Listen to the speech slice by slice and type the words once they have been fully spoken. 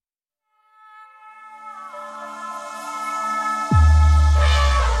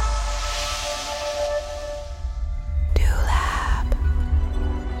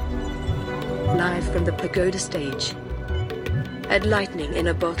from the Pagoda stage at Lightning in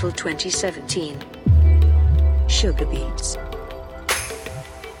a Bottle 2017. SugarBeats.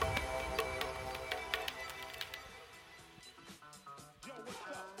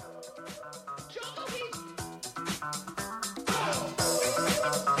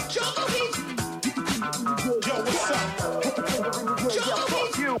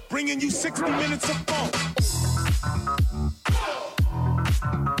 Bringing you 60 minutes of funk.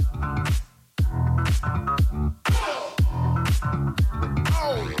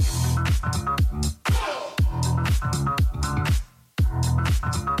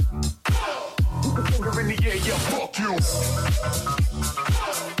 Finger in the air, yeah, fuck you.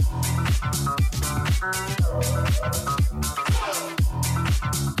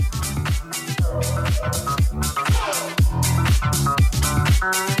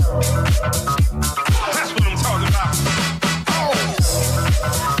 That's what I'm talking about.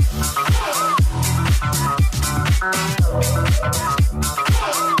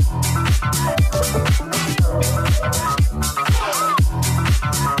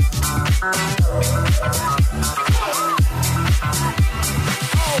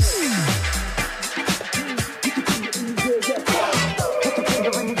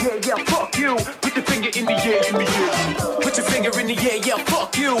 Put your finger in the air, Put your finger in the air, yeah,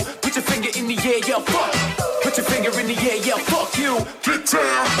 fuck you. Put your finger in the air, yeah, fuck. Put your finger in the air, yeah, fuck you. Get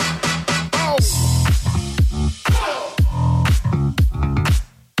down.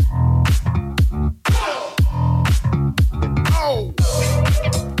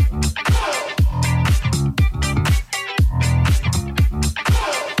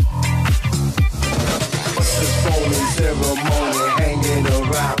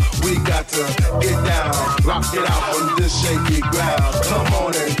 Rock it out from this shaky ground. Come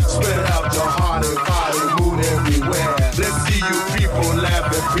on and spread out your heart and body, mood everywhere. Let's see you people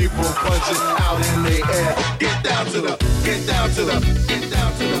laughing, people punching out in the air. Get down to the, get down to the, get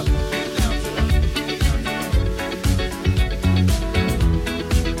down to the.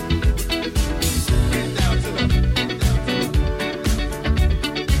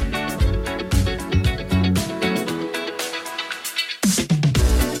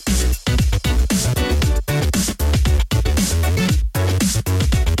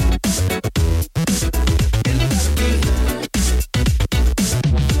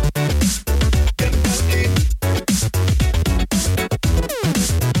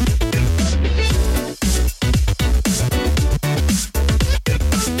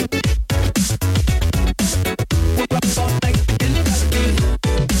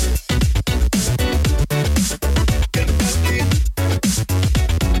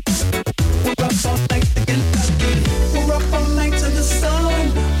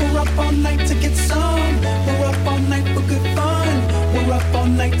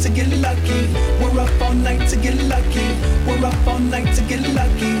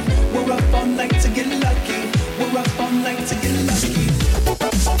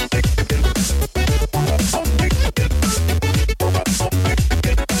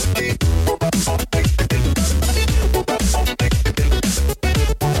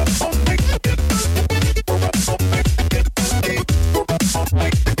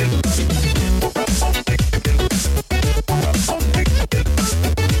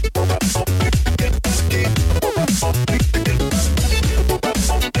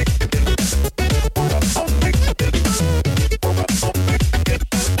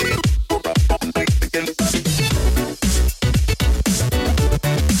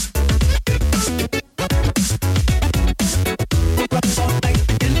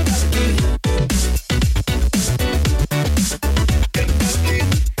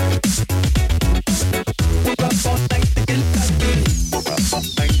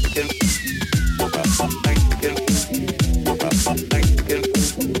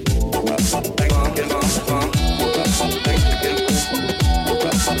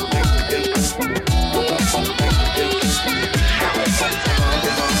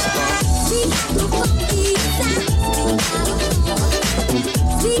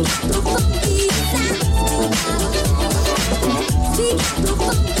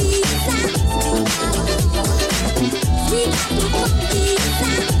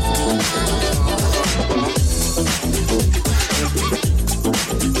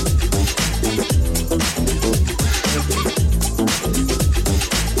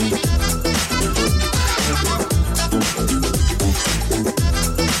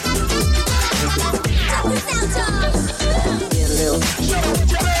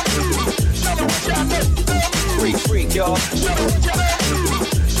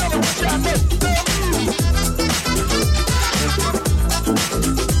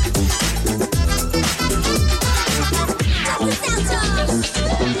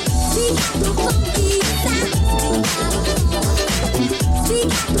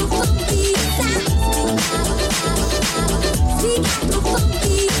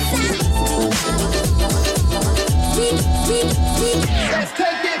 Let's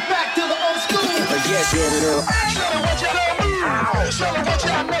take it back to the old school. Yes, you know. Show me what you know. Show me what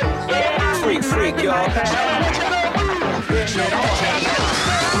you know. Freak, y'all. Show me what you know. Show me what you know.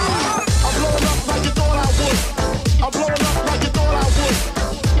 I'm blowing up like you thought I would. I'm blowing up like you thought I would.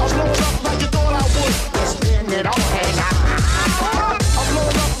 I'm blowing up like you thought I would. Spin it all, hang out. I'm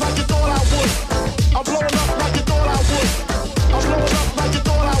blowing up like you thought I would. I'm blowing up like you thought I would. I'm blowing up like you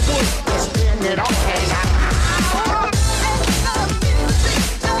thought I would. Spin it all, hang out.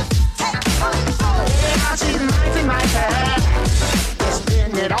 I see the knife in my head.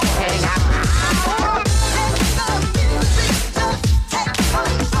 Spin it all, hang out.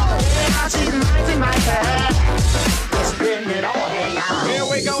 I see the knife in my head. Spin it all, hang out. Here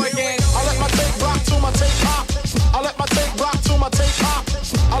we go again. I let my tape rock to my tape pop. I let my tape rock to my tape pop.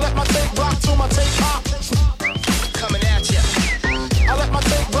 I let my tape rock to my tape pop. Coming at ya. I let my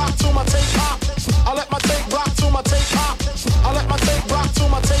tape rock to my tape pop. I let my tape rock to my tape pop. I let my tape rock to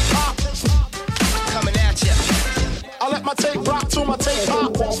my tape pop. Coming at ya. I let my tape rock to my tape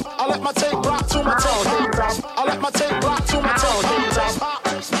pop. I let my tape rock to my tape pop. I let my tape rock to my tape pop.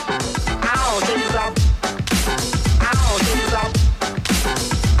 Ow, things up. Ow, things up.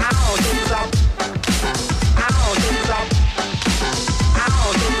 Ow, things up. Ow, things up.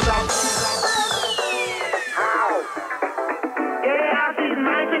 Ow, things up. Ow. Yeah, I see the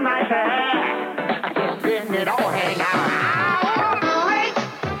knife in my head. I can't spin it all, hang out.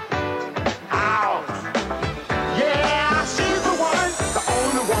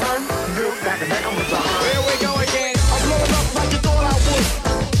 Here we go again. I'm blowing up like you thought I would.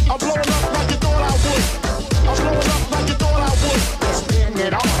 I'm blowing up like you thought I would. I'm blowing up like you thought I would. Spin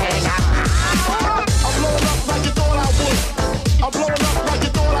it all, hang out. I'm blowing up like you thought I would. I'm blowing up like you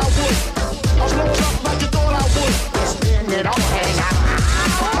thought I would. I'm blowing up like you thought I would. Spin it all, hang out.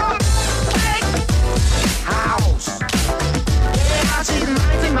 House. Yeah, I see the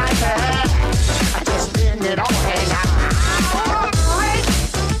knife in my head. I just spin it all, hang out.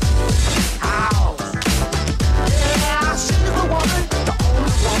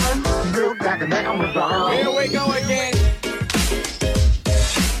 Here we go again.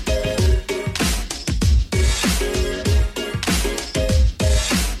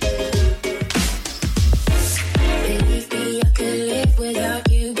 Believe me, I could live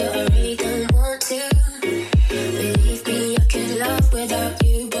without you, but I really don't want to. Believe me, I could love without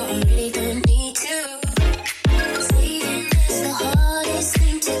you, but I really don't need to. Leaving is the hardest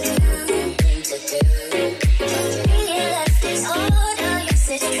thing to do. Being left is hard, oh yes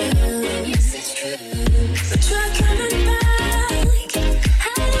it's true, yes it's true. But you're coming back.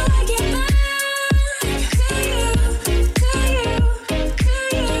 How do I get back to you, to you, to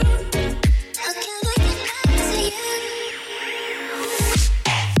you? How can I get back to you?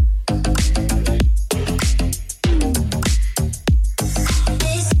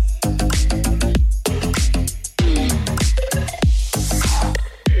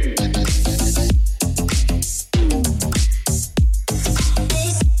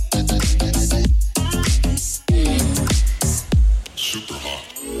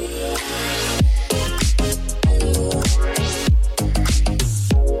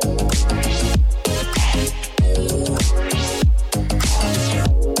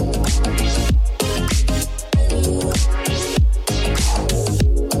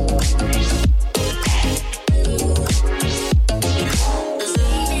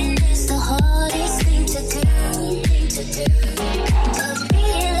 Leaving is the hardest thing to do. But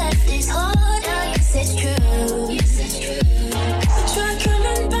being left is hard, oh yes it's true, yes it's true. But you're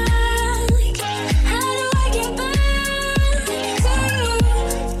coming back.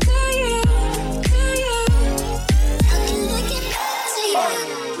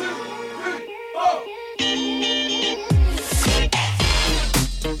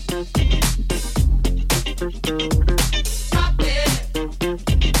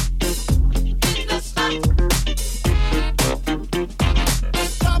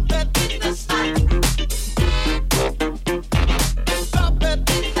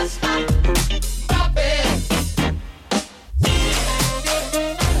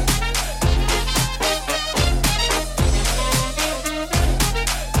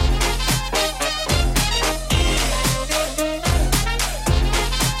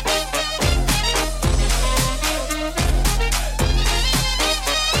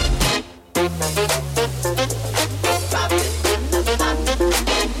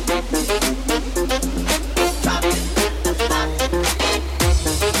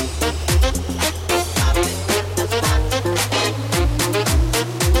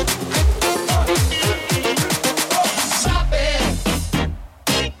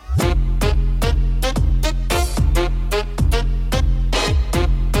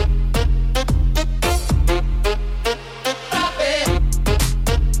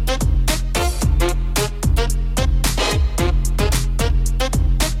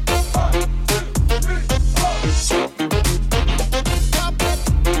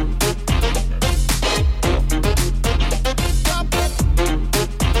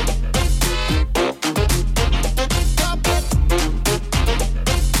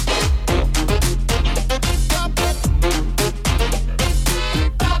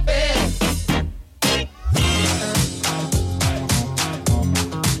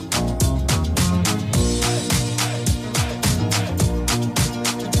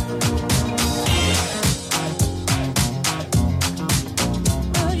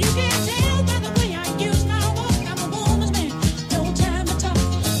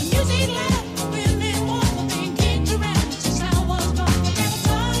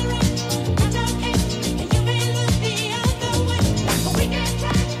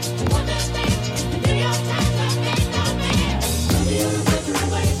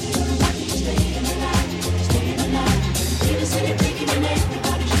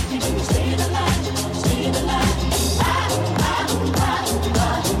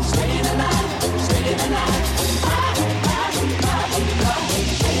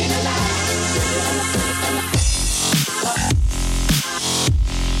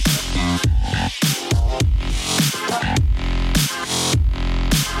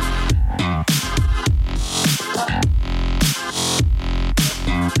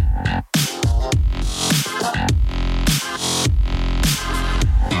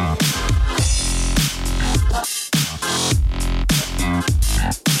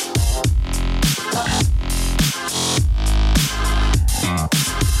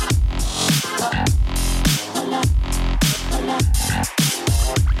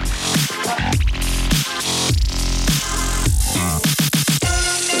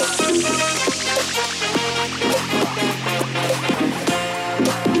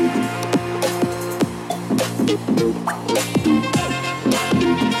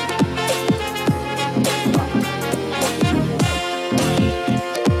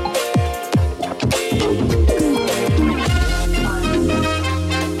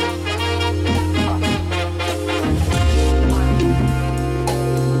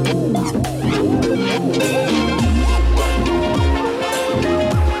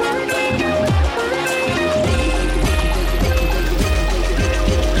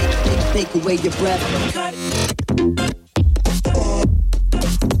 away your breath.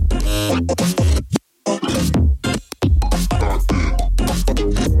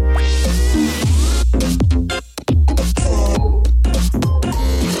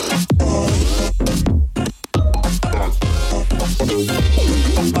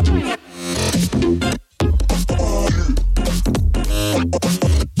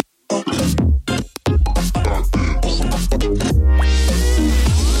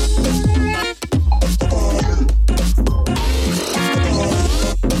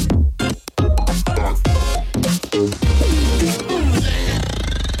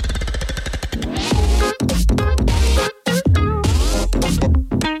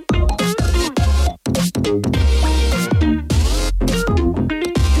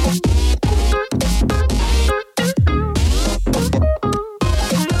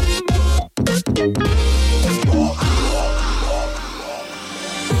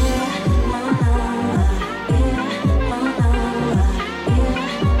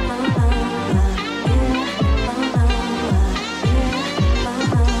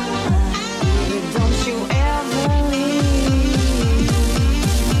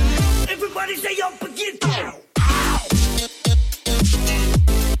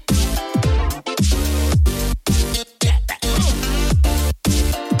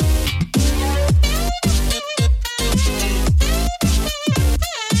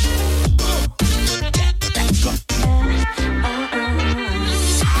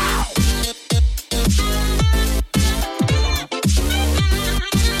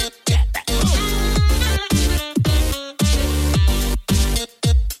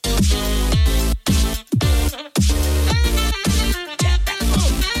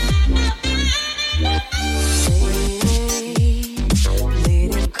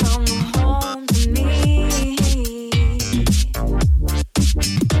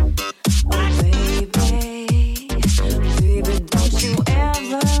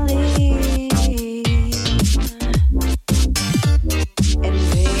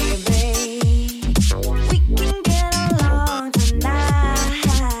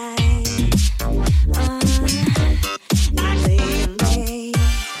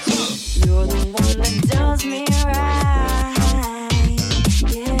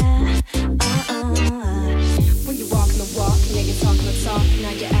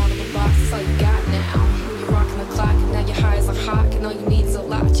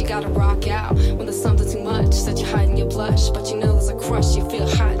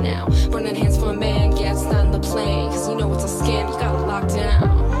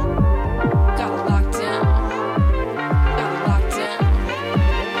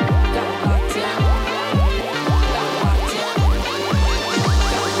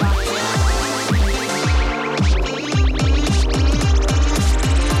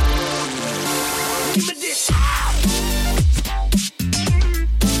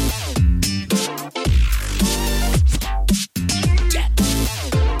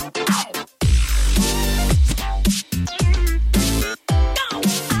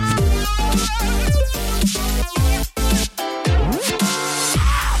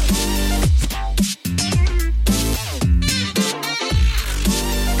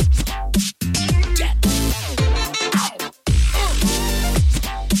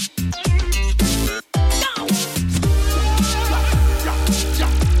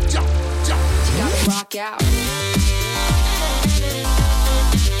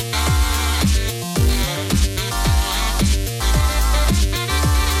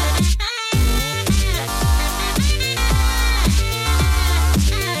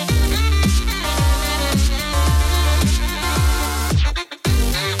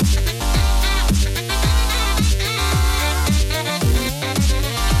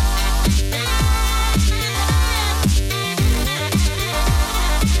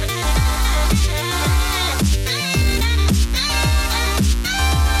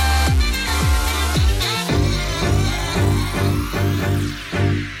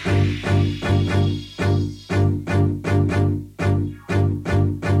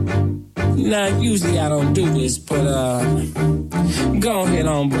 Now, usually I don't do this, but go ahead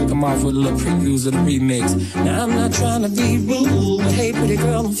on, break them off with a little previews of the remix. Now, I'm not trying to be rude, but hey, pretty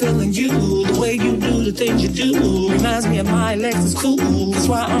girl, I'm feeling you. The way you do the things you do reminds me of my Lexus cool. That's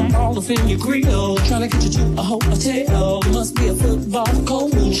why I'm all up in your grill, trying to get you to a hotel. You must be a football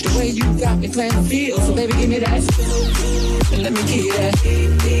coach, the way you got me playing the field. So baby, give me that and let me get that.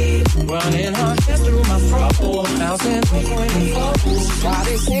 Running her hands through my fro, bouncing between the folks. While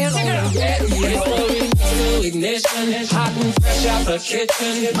they stand on the bed, to ignition, hot and fresh out the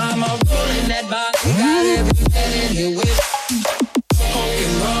kitchen. Mama rolling that body, got everything in here with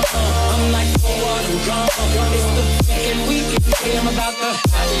Pokemon. I'm like, oh, what I'm drunk. It's the fucking weekend. I'm about to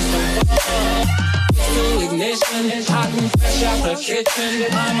have me some fun. To ignition, hot and fresh out the kitchen.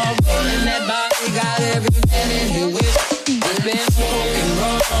 I'm a rolling that body, got every man in here with. We've been smoking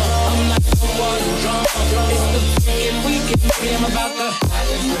rum. I'm like, oh, what I'm drunk. It's the fucking weekend. I'm about to have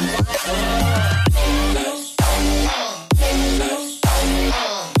me some fun.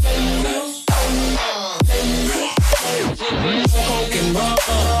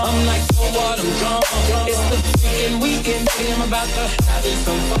 I'm like, so what, I'm drunk. It's the freaking weekend, I'm about to have it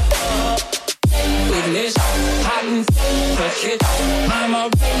some fun. Ignition, hot and fresh it. I'm a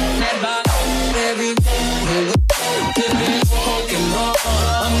that body, every living, smoking rum.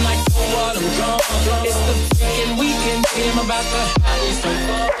 I'm like, so what, I'm drunk. It's the freaking weekend, I'm about to have it some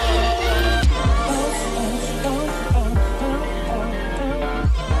fun.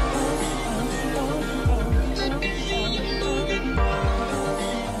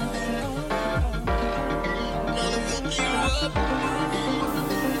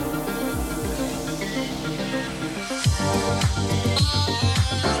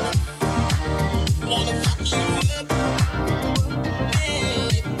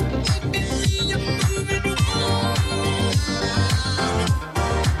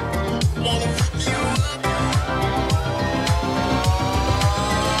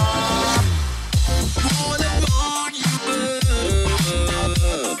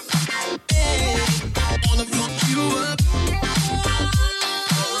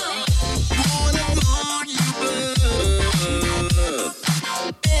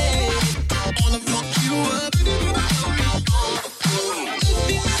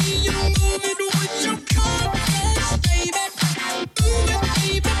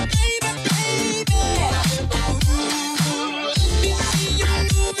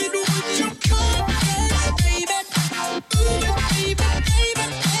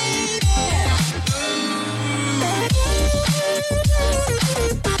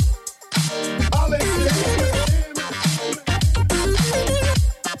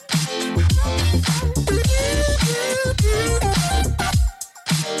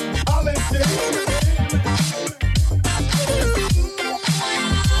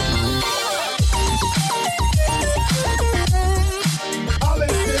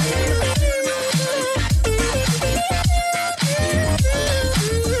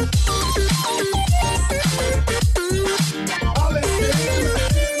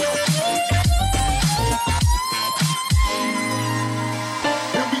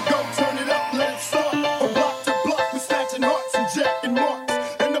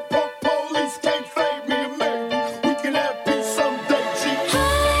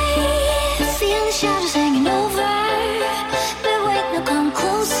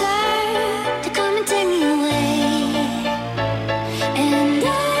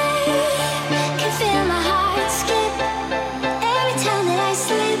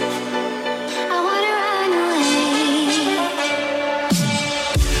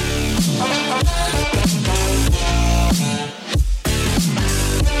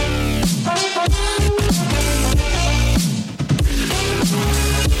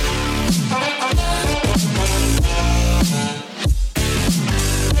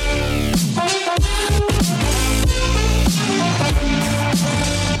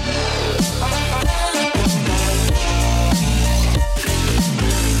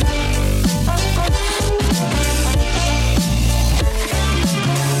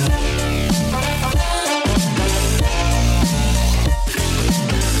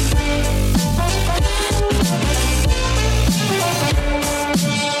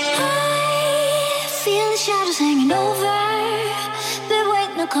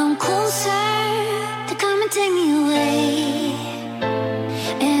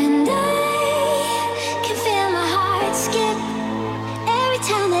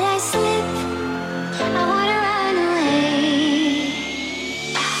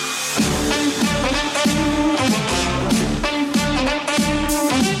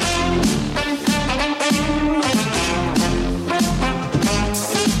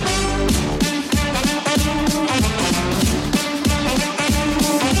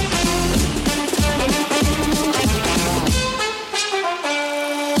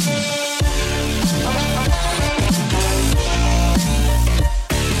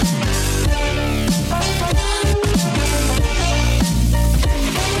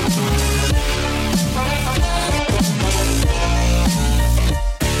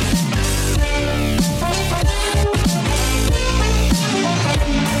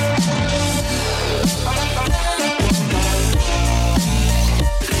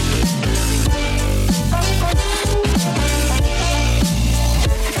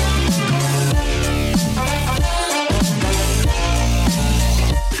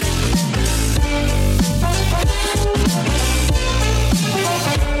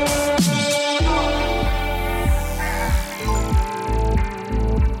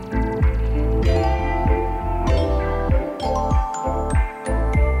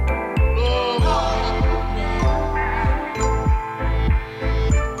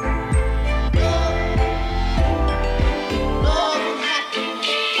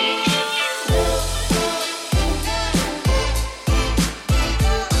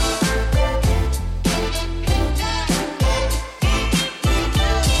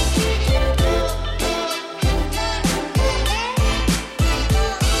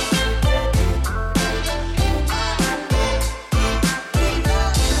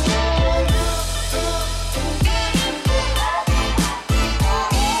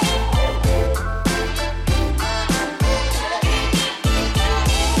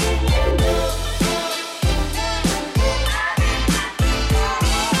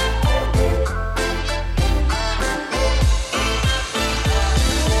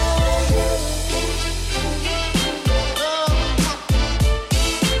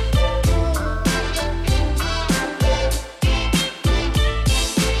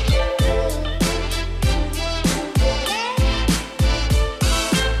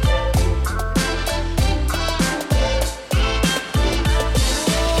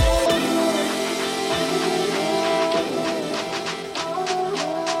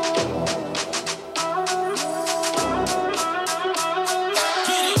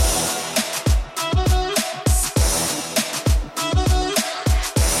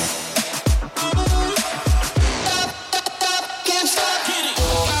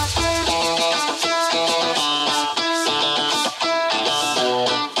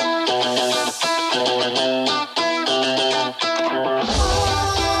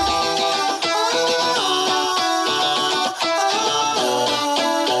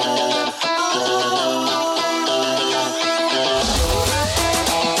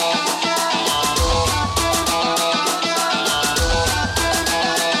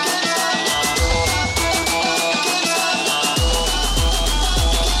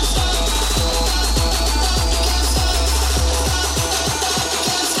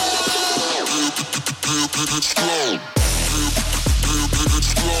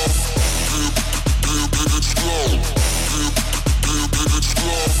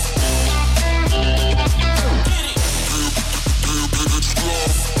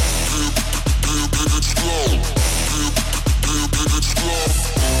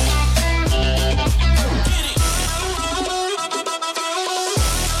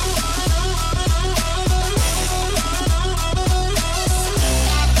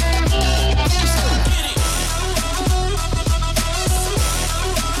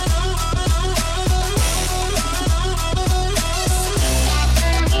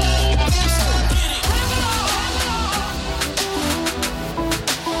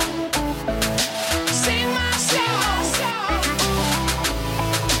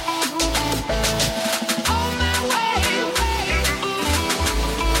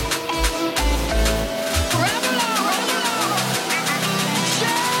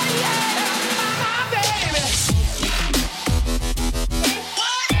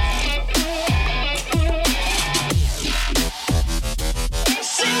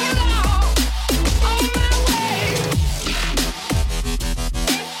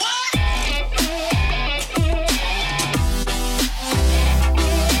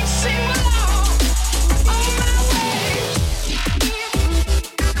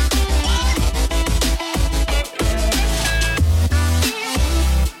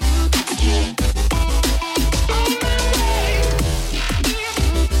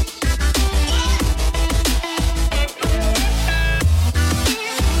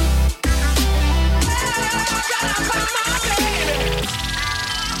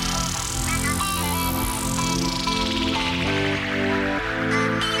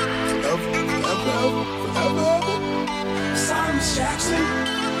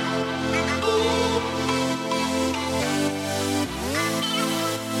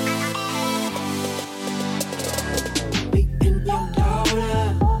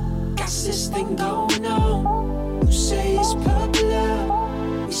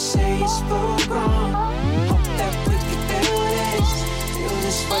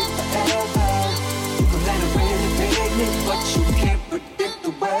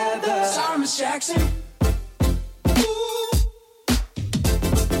 Jackson.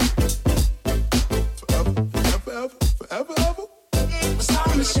 Forever. What's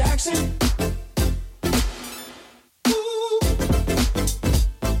Thomas Jackson?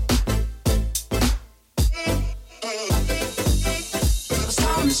 What's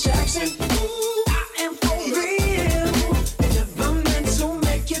Thomas Jackson? I am for real. Never meant to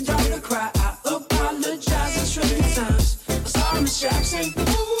make your daughter cry. I apologize a trillion times. What's Thomas Jackson? But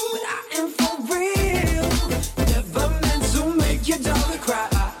I am for real. Never meant to make your daughter cry.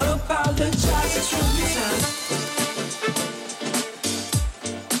 I apologize a trillion times.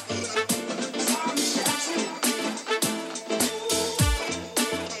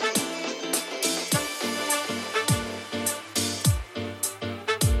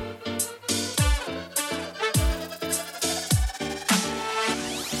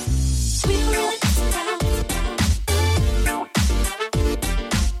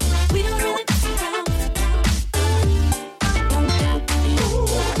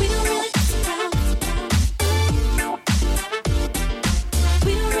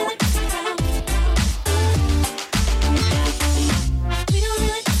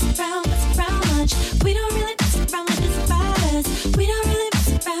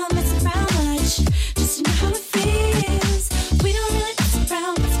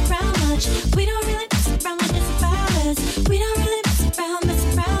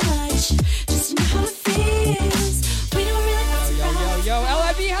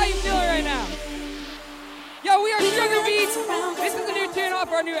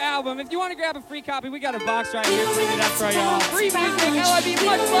 If you want to grab a free copy, we got a box right here printed up for y'all. Free music, LIB,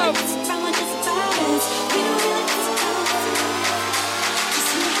 much love.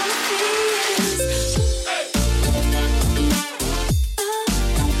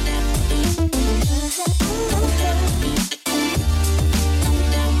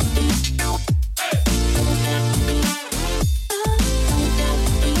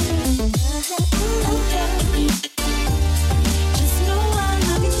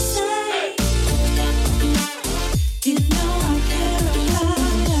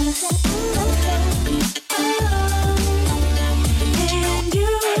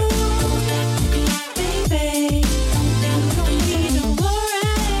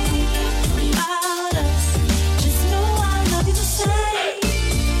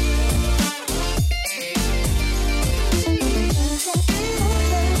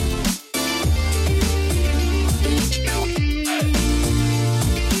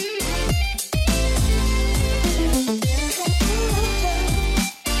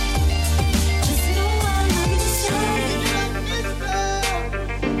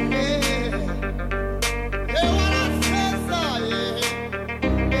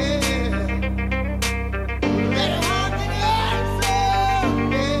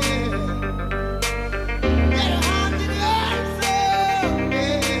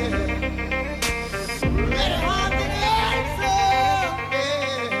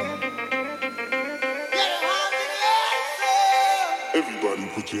 Everybody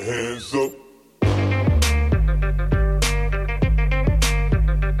put your hands up.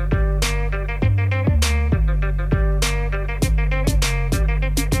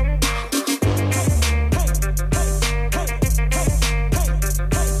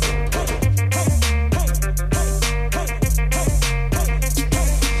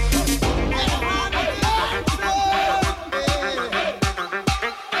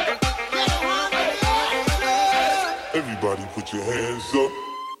 Everybody put your hands up.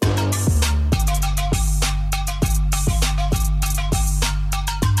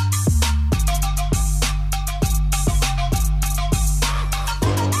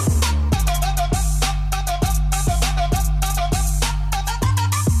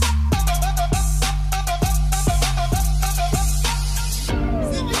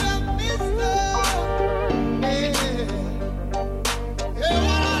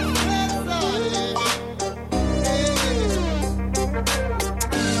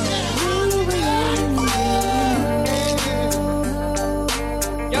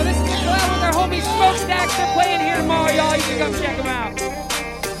 They're playing here tomorrow, y'all. You can come check them out.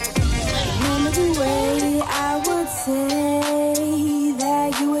 Remember the way I would say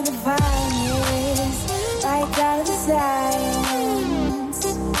that you were the finest, right out of the science.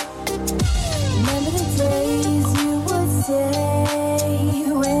 Remember the days you would say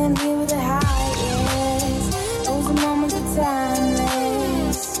when we were the highest. Those moments are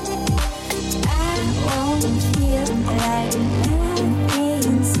timeless. I won't feel like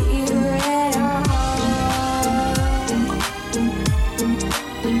nothing's here at all.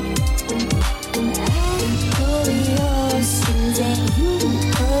 I pull your shoes and you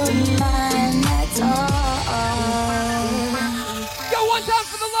pull mine.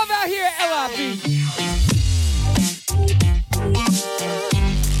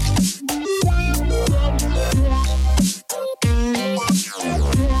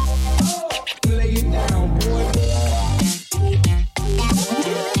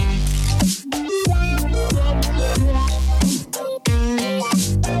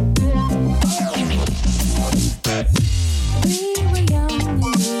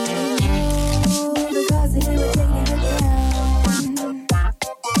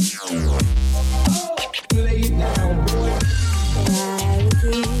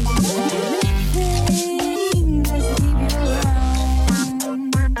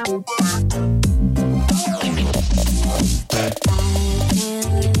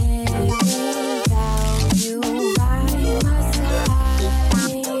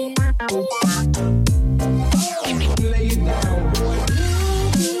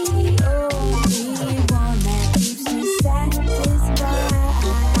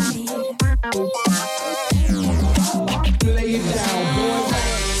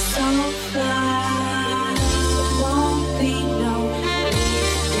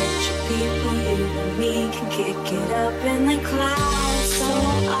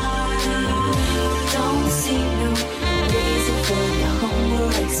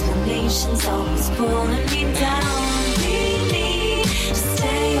 Temptation's always pulling me down. Need me to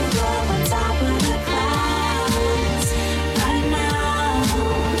stay above on top of the clouds right now.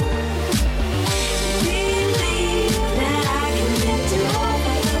 Believe that I can lift you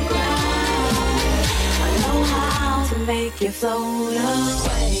over the ground. I know how to make you float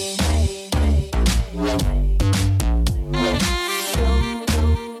away.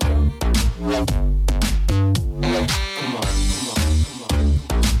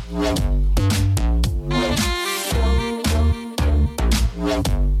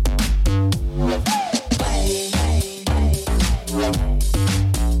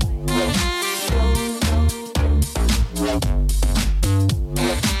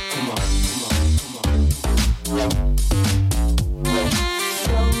 Come on.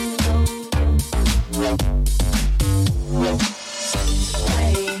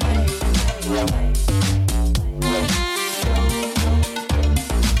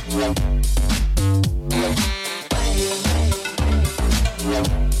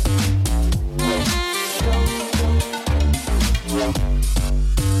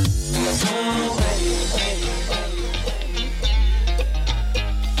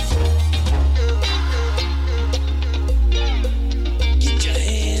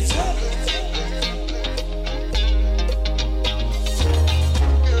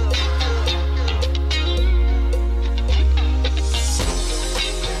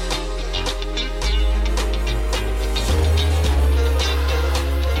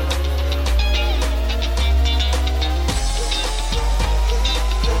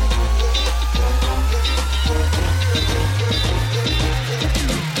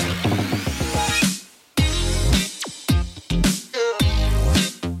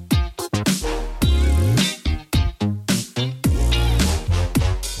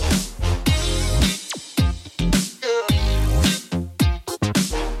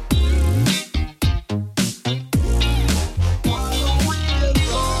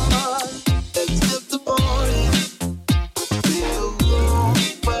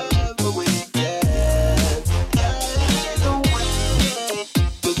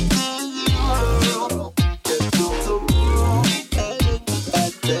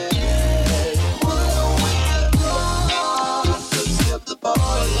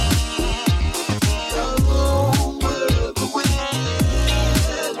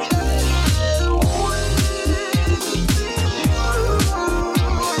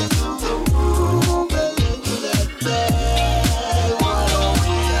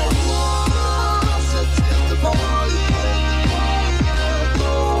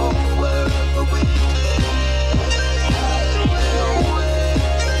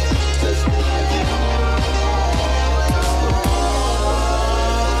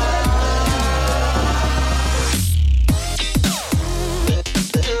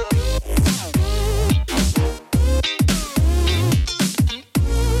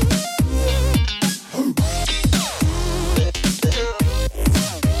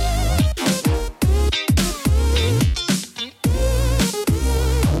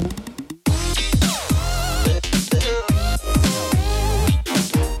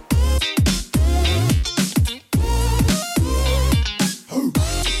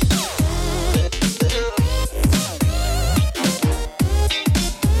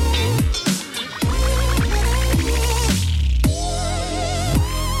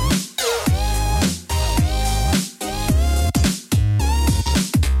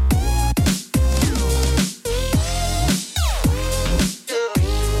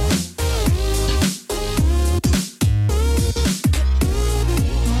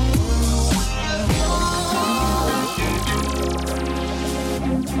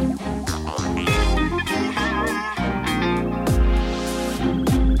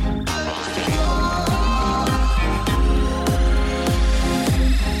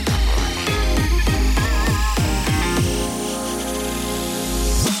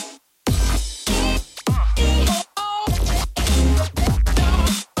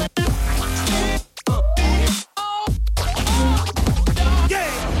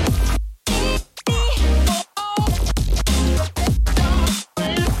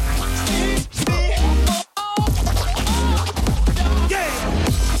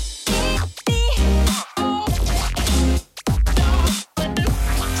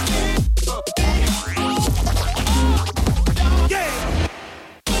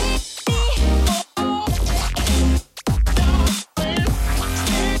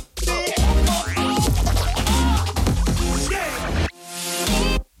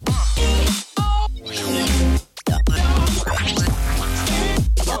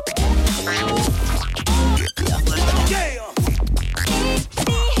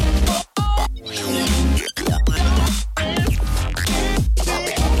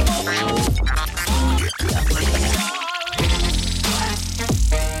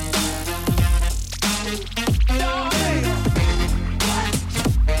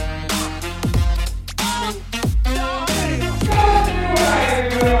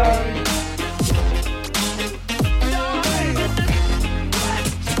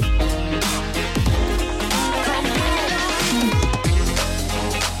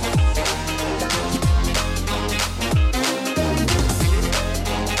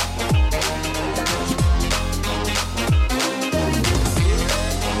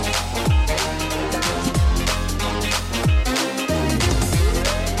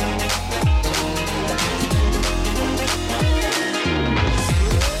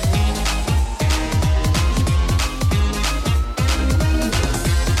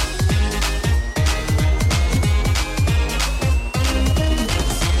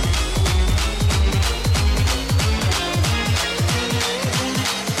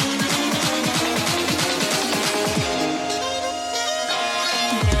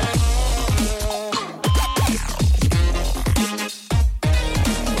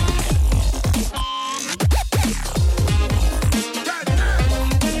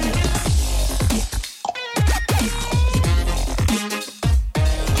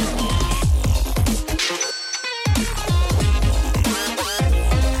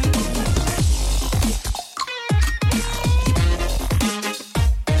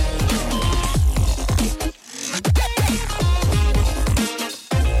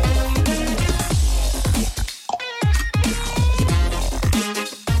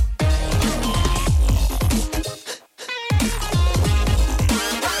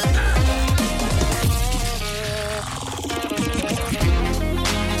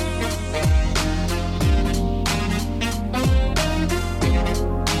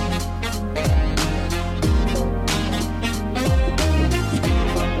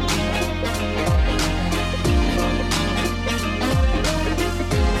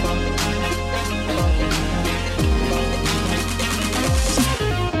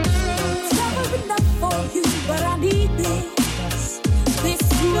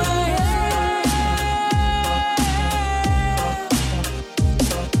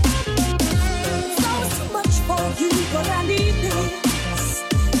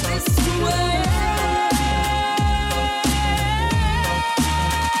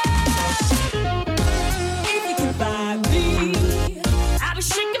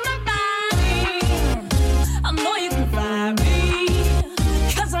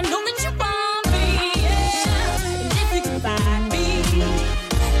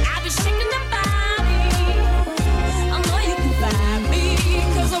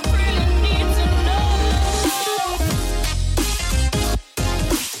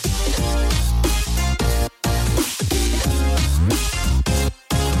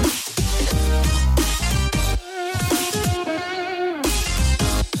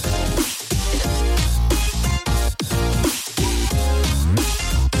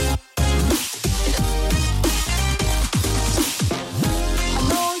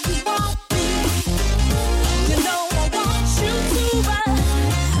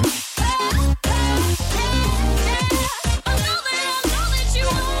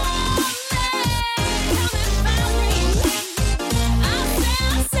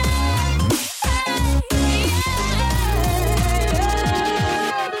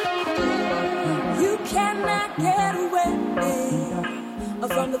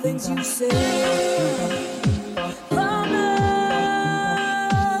 things you say.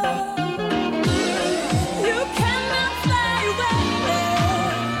 You cannot fly away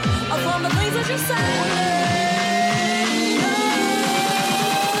from the things that you say.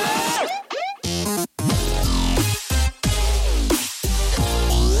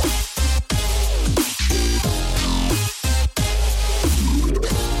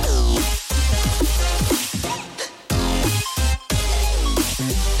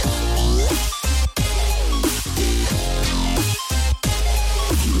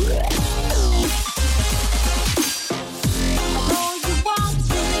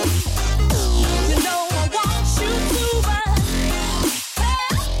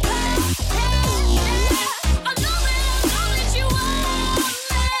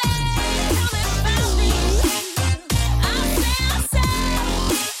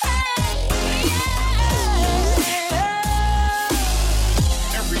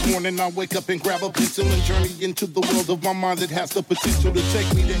 And I wake up and grab a pencil and journey into the world of my mind that has the potential to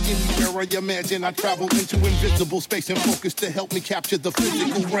take me to anywhere I imagine. I travel into invisible space and focus to help me capture the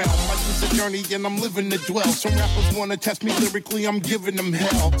physical realm. Life is a journey and I'm living to dwell. Some rappers wanna test me lyrically, I'm giving them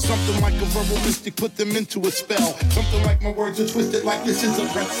hell. Something like a verbal mystic, put them into a spell. Something like my words are twisted like this is a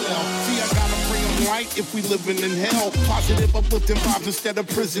pretzel. See, I gotta bring them light if we living in hell. Positive uplifting vibes instead of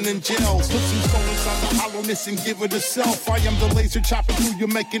prison and jails. Put some soul inside the hollowness and give it a self. I am the laser chopping through you,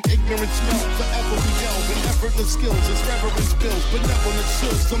 making ignorance melt. Forever we delve in effortless skills as reverence builds. Benevolent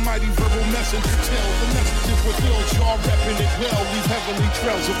chills, the mighty verbal messenger tells. The messages were filled, y'all repping it well. Leave heavenly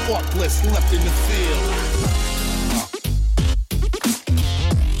trails of thought bliss left in the field.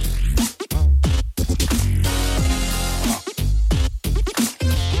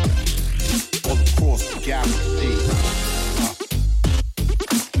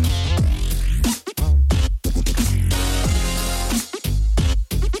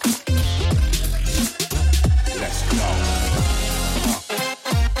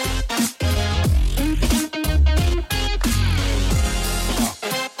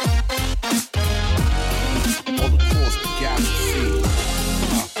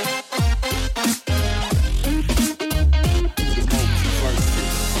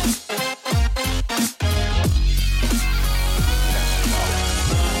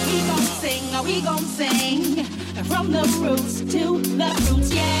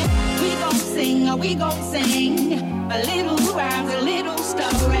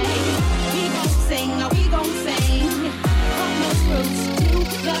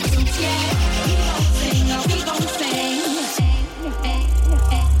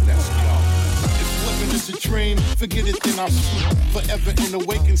 Forget it, then I'll sleep. Forever in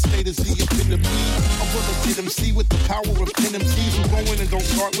awakened state is the epitome. I will legit MC with the power of 10 MCs who go in and don't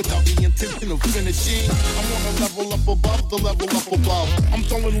start without the intention of finishing. I'm on a level up above the level up above. I'm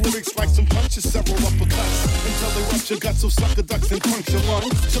throwing lyrics like some punches, several uppercuts, until they rupture guts of sucker ducks and puncture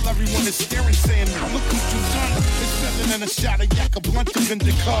lungs. Till everyone is staring, saying, look what you've done. It's better than a shot of yak, a blunt of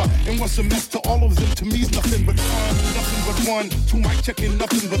indica. And what's a mess to all of them, to me's nothing but fun. Nothing but one, two mic checking,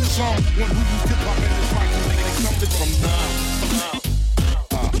 nothing but some. One who used hip-hop in his mic to make something from none.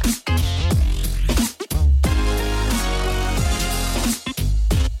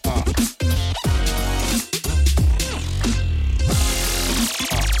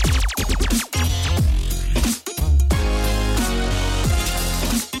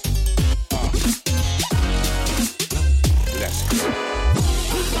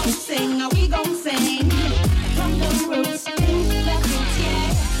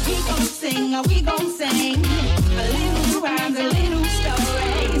 We gon' sing a little rhymes, a little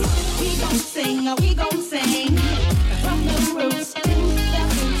stories. We gon' sing, we gon' sing from the roots to the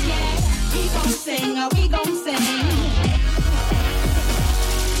roots, yeah. We gon' sing, we gon' sing.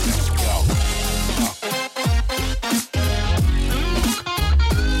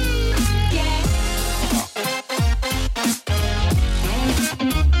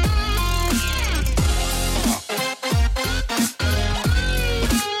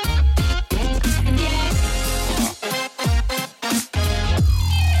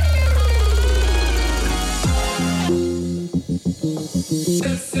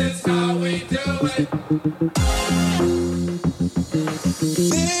 This is how we do it.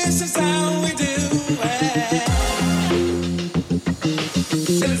 This is how we do it.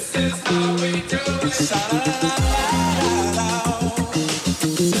 This is how we do it. Sha-la-la-la-la-la.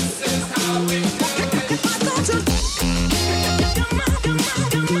 This is how we do it.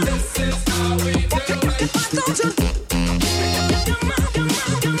 This is how we do it.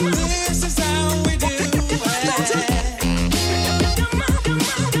 This is how we do it. This is how we do it.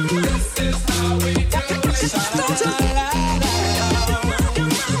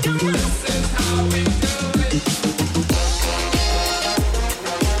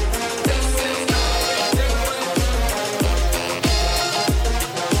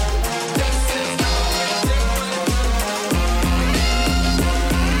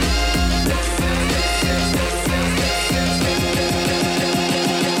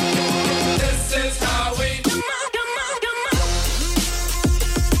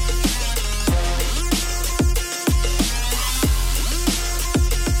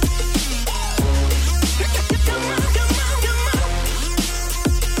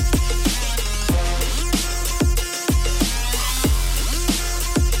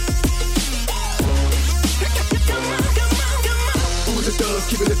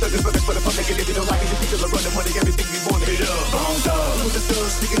 Keeping the thuggers running for the public, and if you don't like it, the people are running money, everything we want it up. Bones up. With the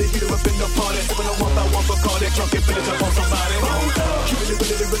thugs, sneaking the heater up in the party. Sipping on one by one for call that drunk and finish up on somebody. Bones up. Keeping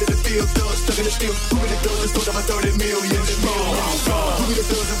it ready to feel thugs, stuck in the steel. Moving the thugs, it's sold up for 30 million. Bones up. Moving the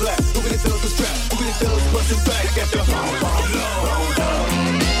thugs in black, moving the thugs with strap, moving the thugs busting back at the bones up. Bones up.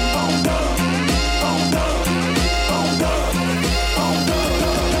 Bones up. Bones up. Bones up. Bones up.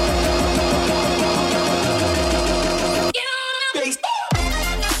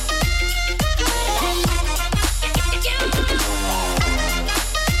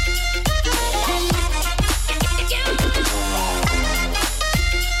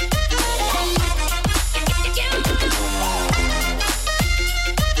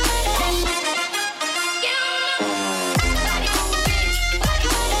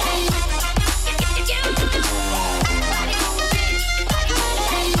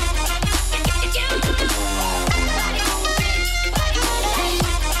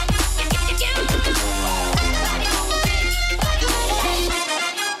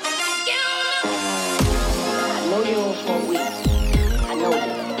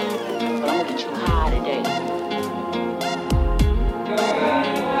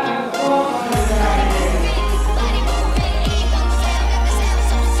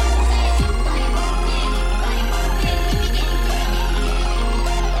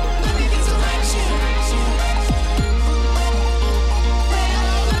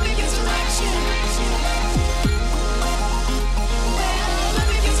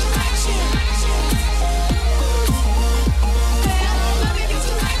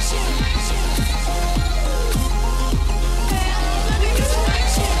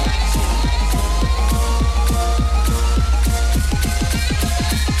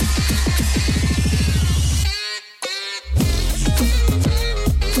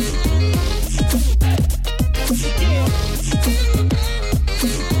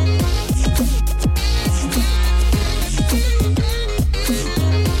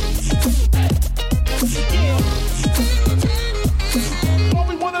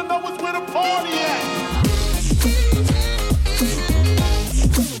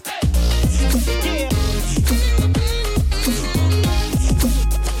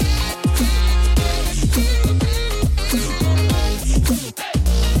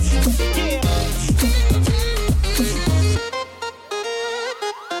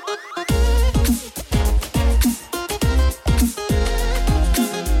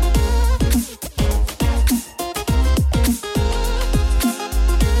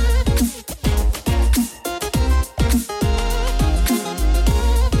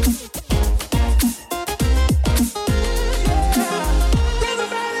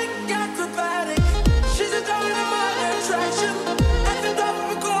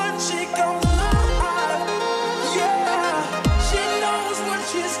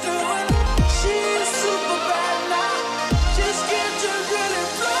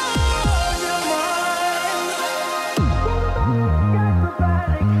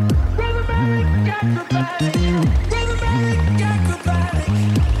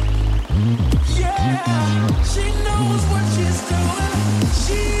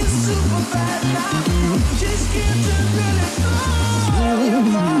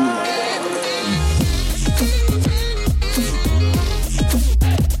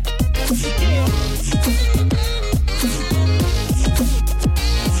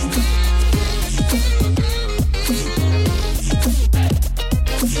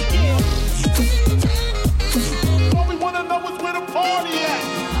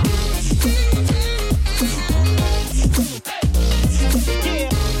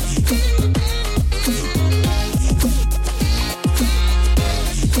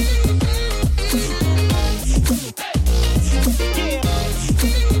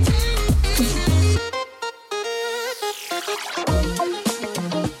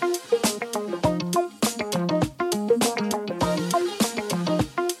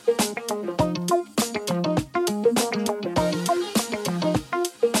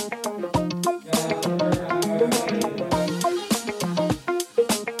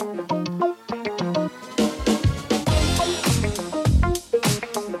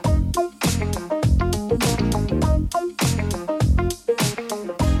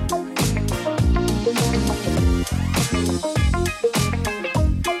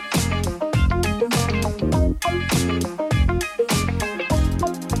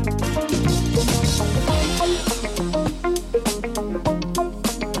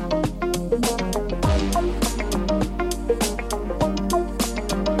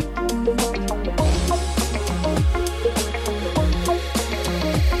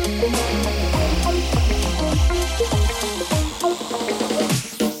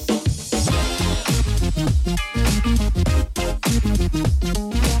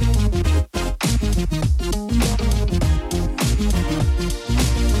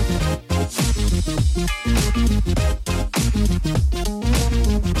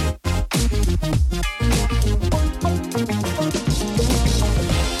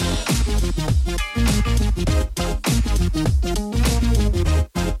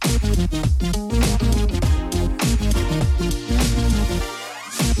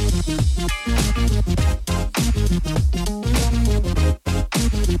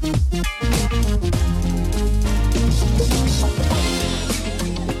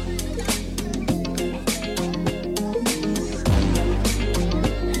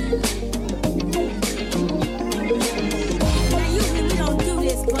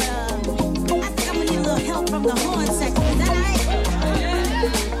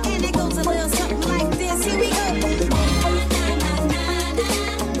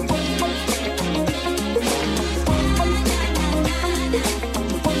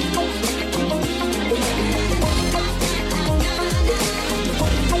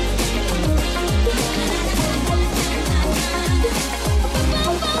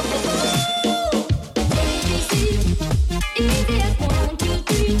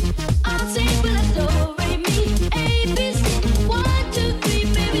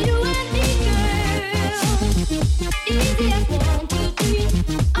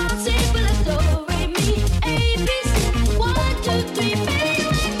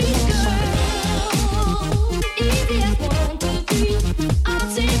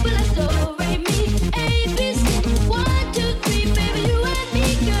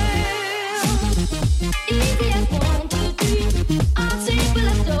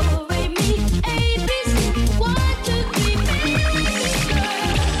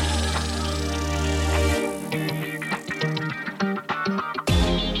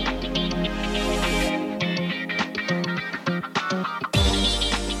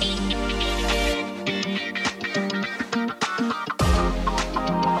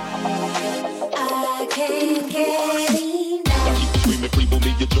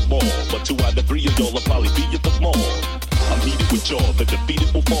 your ball. But 2 out of 3 of y'all will probably be at the mall. I'm heated with y'all, the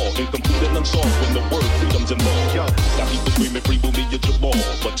defeated will fall. Incomplete and unsolved when the word freedom's involved. Got people screaming free Boomy at your ball.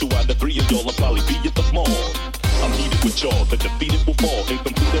 But 2 out of 3 of y'all will probably be at the mall. I'm heated with y'all, the defeated will fall.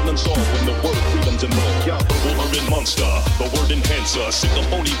 Incomplete and unsolved when the word freedom's involved. Wolverine monster, the word enhancer. Sick of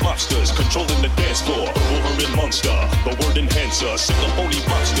phony mobsters controlling the dance floor. Wolverine monster, the word enhancer. Sick of phony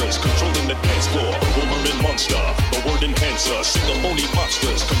mobsters controlling the dance floor. Wolverine monster, the word enhancer. Sick of phony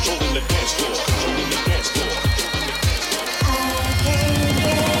mobsters controlling the dance floor. Controlling the dance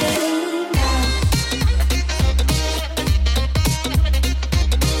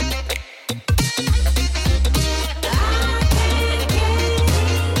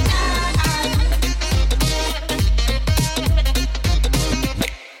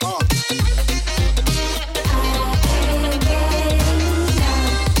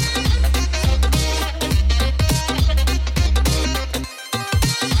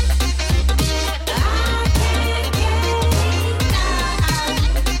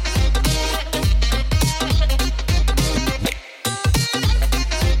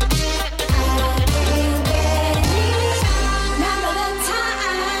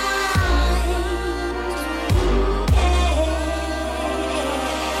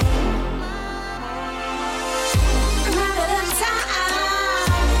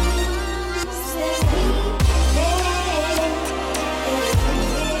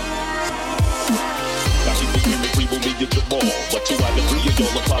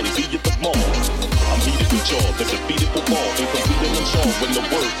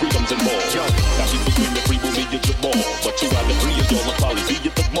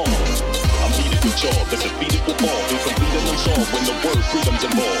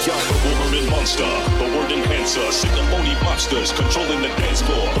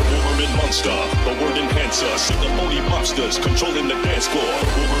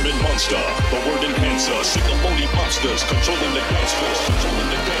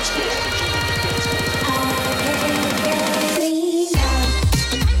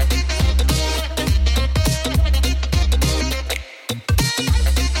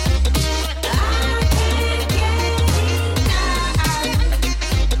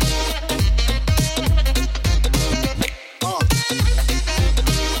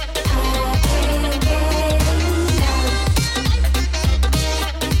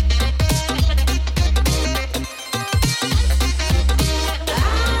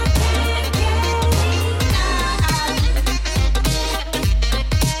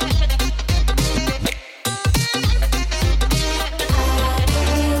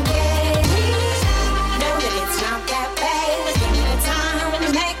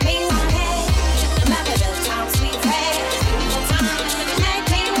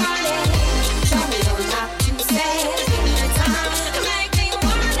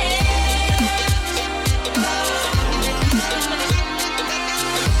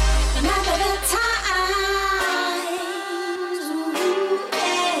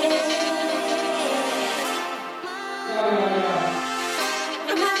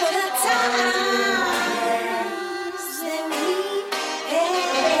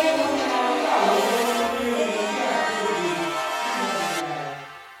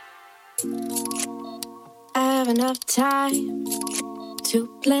Enough time to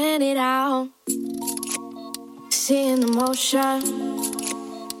plan it out. Seeing the motion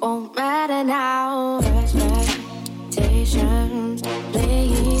won't matter now. Expectations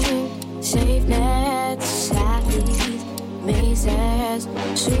playing safe nets, sadly mazes,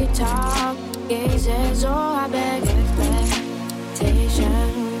 sweet talk gazes. Oh, I beg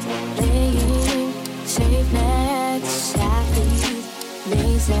expectations playing safe nets, sadly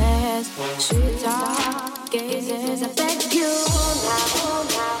mazes, sweet talk. Gazes, I beg you now,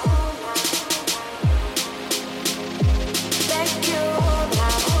 beg you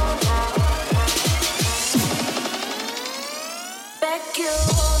now, beg you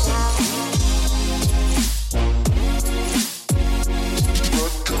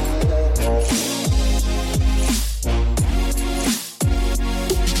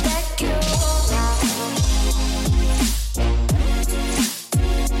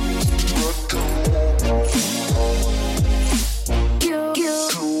You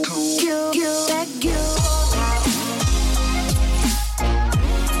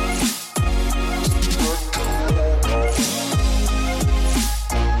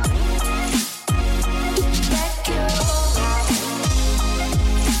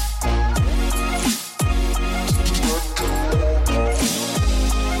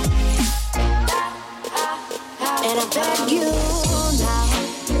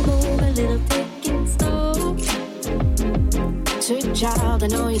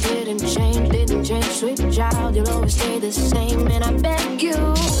child, I know you didn't change, sweet child, you'll always stay the same, and I beg you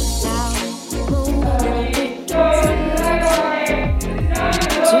now, move a little bit.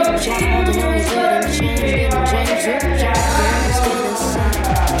 Sweet child, I know you didn't change, sweet child, you'll always stay the same.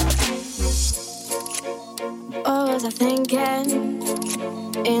 What was I thinking?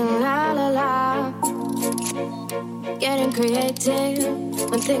 In la la la, getting creative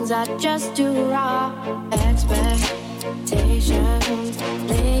when things are just too raw. Expectations,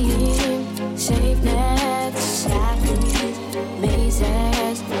 playing safe nets, sadly,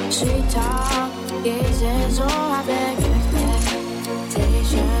 mazes, sweet talk, gazes. Oh, I beg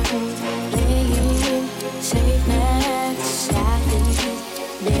expectations, playing safe nets, sadly,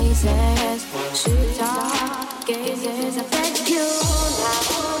 mazes, sweet talk, gazes. I beg you now.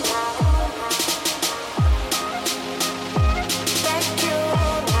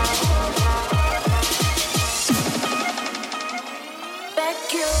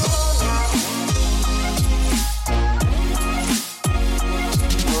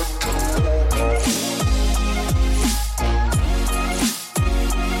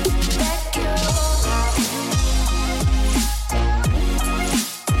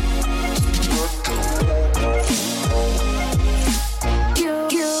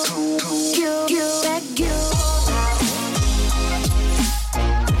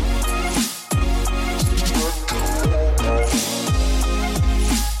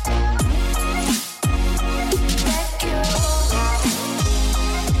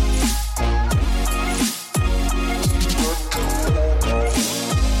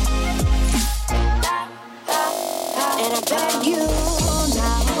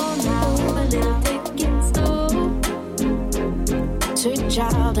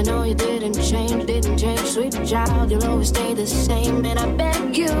 I know you didn't change, sweet child, you'll always stay the same, and I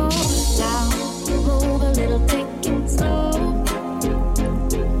beg you now, move a little, take it slow.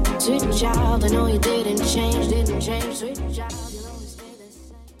 Sweet child, I know you didn't change, sweet child, you'll always stay the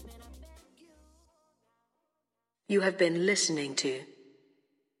same, and I beg you. You have been listening to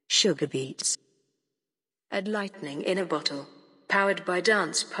SugarBeats at Lightning in a Bottle, powered by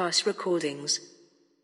Dance Pass Recordings.